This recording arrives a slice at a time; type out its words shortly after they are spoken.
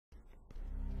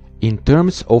In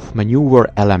terms of maneuver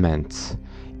elements,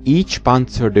 each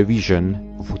panzer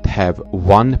division would have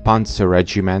one panzer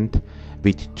regiment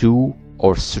with 2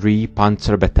 or 3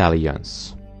 panzer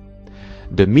battalions.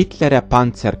 The Mittlere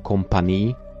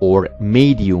Panzerkompanie or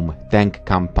medium tank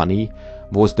company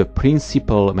was the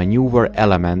principal maneuver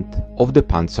element of the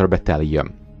panzer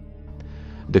battalion.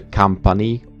 The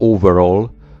company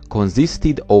overall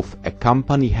consisted of a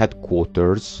company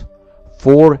headquarters,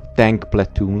 4 tank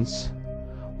platoons,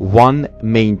 1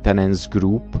 maintenance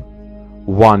group,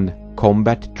 1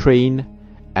 combat train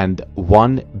and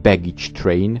 1 baggage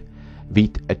train,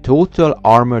 with a total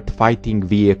armored fighting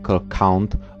vehicle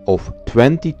count of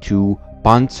 22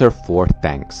 Panzer IV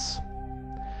tanks.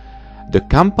 The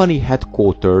company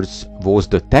headquarters was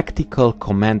the tactical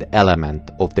command element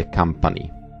of the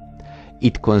company.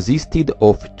 It consisted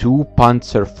of 2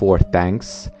 Panzer IV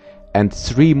tanks and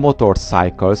 3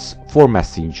 motorcycles for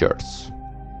messengers.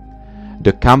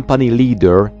 The company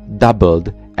leader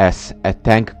doubled as a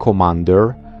tank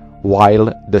commander,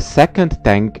 while the second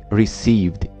tank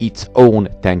received its own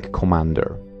tank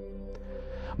commander.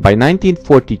 By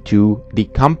 1942, the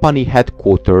company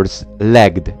headquarters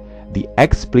lacked the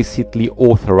explicitly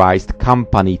authorized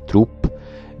company troop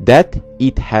that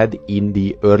it had in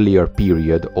the earlier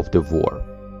period of the war.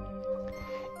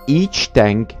 Each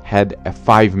tank had a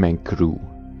 5-man crew,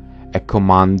 a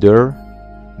commander,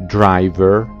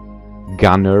 driver,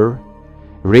 gunner,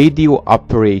 radio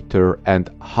operator and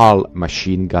hull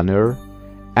machine gunner,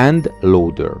 and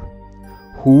loader,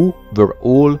 who were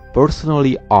all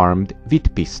personally armed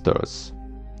with pistols.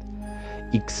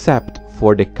 Except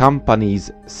for the company's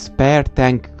spare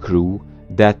tank crew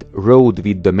that rode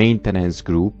with the maintenance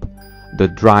group, the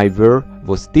driver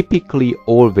was typically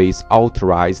always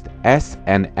authorized as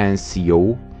an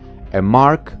NCO, a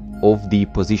mark of the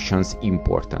position's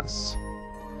importance.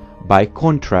 By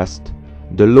contrast,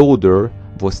 the loader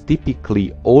was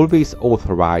typically always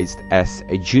authorized as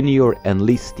a junior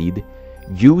enlisted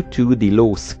due to the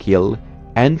low-skill,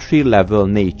 entry-level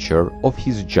nature of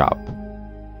his job.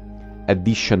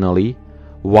 Additionally,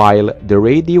 while the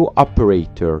radio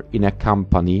operator in a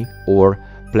company or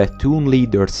platoon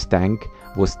leader's tank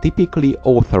was typically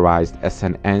authorized as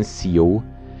an NCO,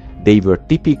 they were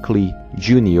typically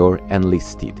junior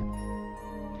enlisted.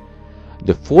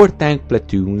 The 4 tank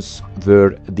platoons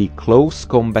were the close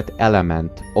combat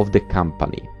element of the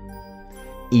company.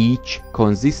 Each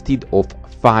consisted of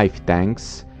 5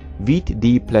 tanks, with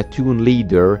the platoon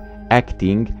leader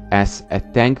acting as a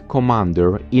tank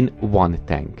commander in 1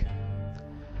 tank.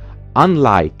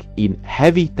 Unlike in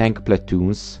heavy tank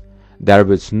platoons, there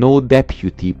was no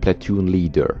deputy platoon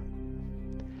leader.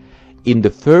 In the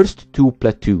first 2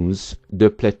 platoons, the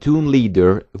platoon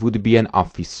leader would be an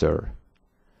officer.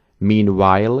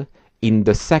 Meanwhile, in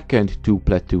the second 2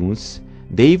 platoons,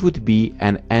 they would be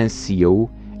an NCO,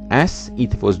 as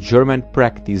it was German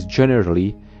practice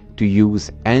generally to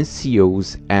use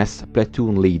NCOs as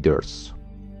platoon leaders.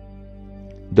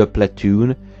 The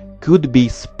platoon could be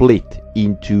split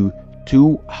into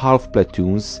 2 half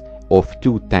platoons of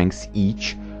 2 tanks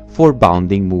each for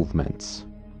bounding movements.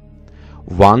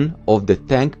 One of the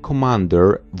tank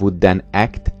commander would then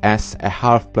act as a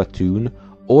half platoon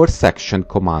or section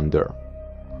commander.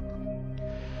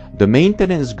 The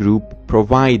maintenance group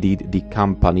provided the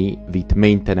company with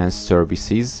maintenance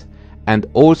services and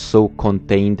also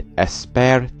contained a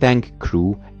spare tank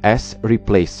crew as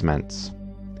replacements.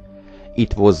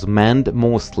 It was manned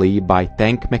mostly by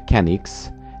tank mechanics,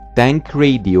 tank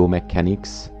radio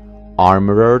mechanics,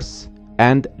 armorers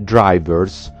and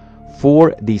drivers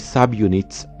for the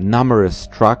subunit's numerous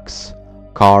trucks,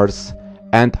 cars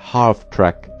and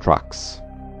half-track trucks.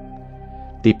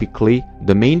 Typically,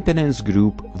 the maintenance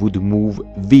group would move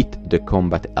with the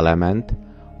combat element,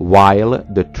 while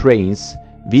the trains,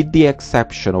 with the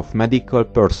exception of medical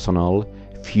personnel,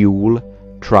 fuel,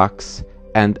 trucks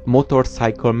and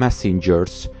motorcycle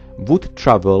messengers, would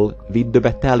travel with the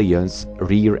battalion's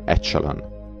rear echelon.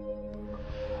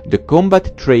 The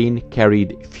combat train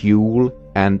carried fuel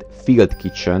and field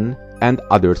kitchen and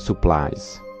other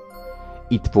supplies.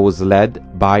 It was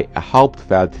led by a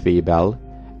Hauptfeldwebel,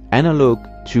 analog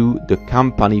to the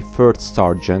company first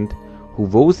sergeant, who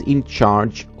was in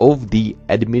charge of the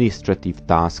administrative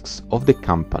tasks of the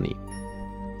company.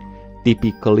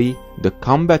 Typically, the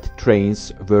combat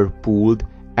trains were pooled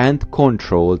and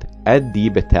controlled at the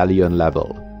battalion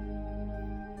level.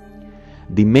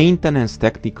 The maintenance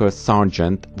technical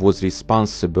sergeant was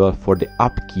responsible for the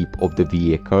upkeep of the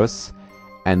vehicles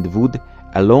and would,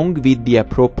 along with the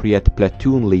appropriate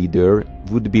platoon leader,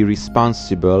 would be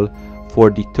responsible for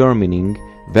determining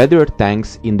whether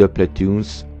tanks in the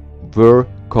platoons were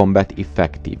combat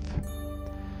effective.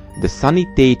 The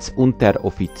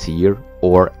Sanitätsunteroffizier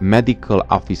or medical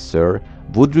officer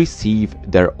would receive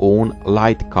their own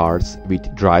light cars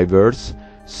with drivers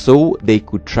so they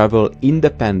could travel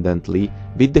independently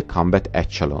with the combat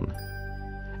echelon.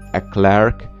 A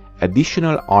clerk,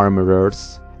 additional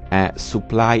armorers, a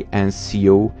supply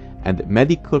NCO and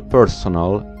medical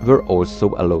personnel were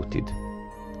also allotted.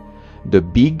 The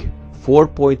big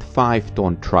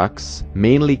 4.5-ton trucks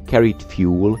mainly carried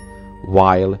fuel,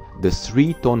 while the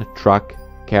 3-ton truck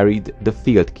carried the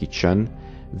field kitchen,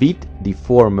 with the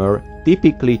former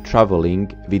typically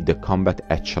traveling with the combat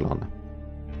echelon.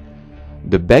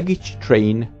 The baggage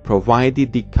train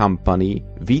provided the company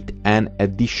with an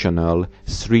additional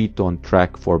 3-ton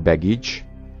truck for baggage,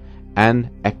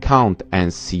 an account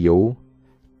NCO,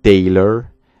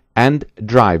 tailor, and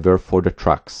driver for the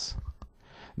trucks.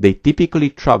 They typically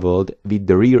traveled with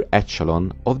the rear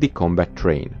echelon of the combat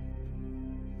train.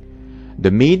 The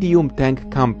medium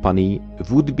tank company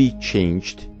would be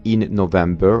changed in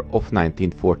November of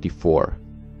 1944.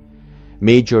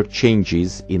 Major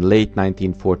changes in late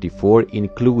 1944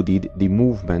 included the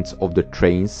movements of the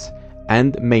trains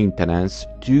and maintenance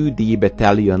to the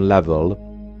battalion level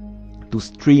to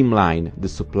streamline the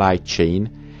supply chain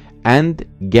and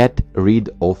get rid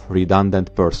of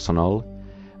redundant personnel,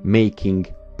 making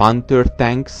Panther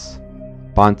tanks,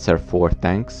 Panzer IV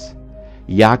tanks,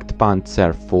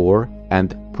 Jagdpanzer IV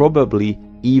and probably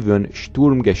even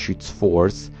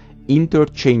Sturmgeschützforce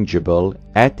interchangeable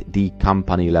at the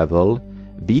company level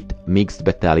with mixed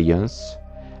battalions,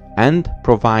 and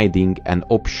providing an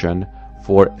option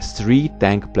for 3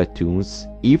 tank platoons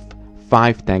if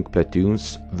 5 tank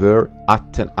platoons were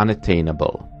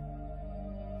unattainable.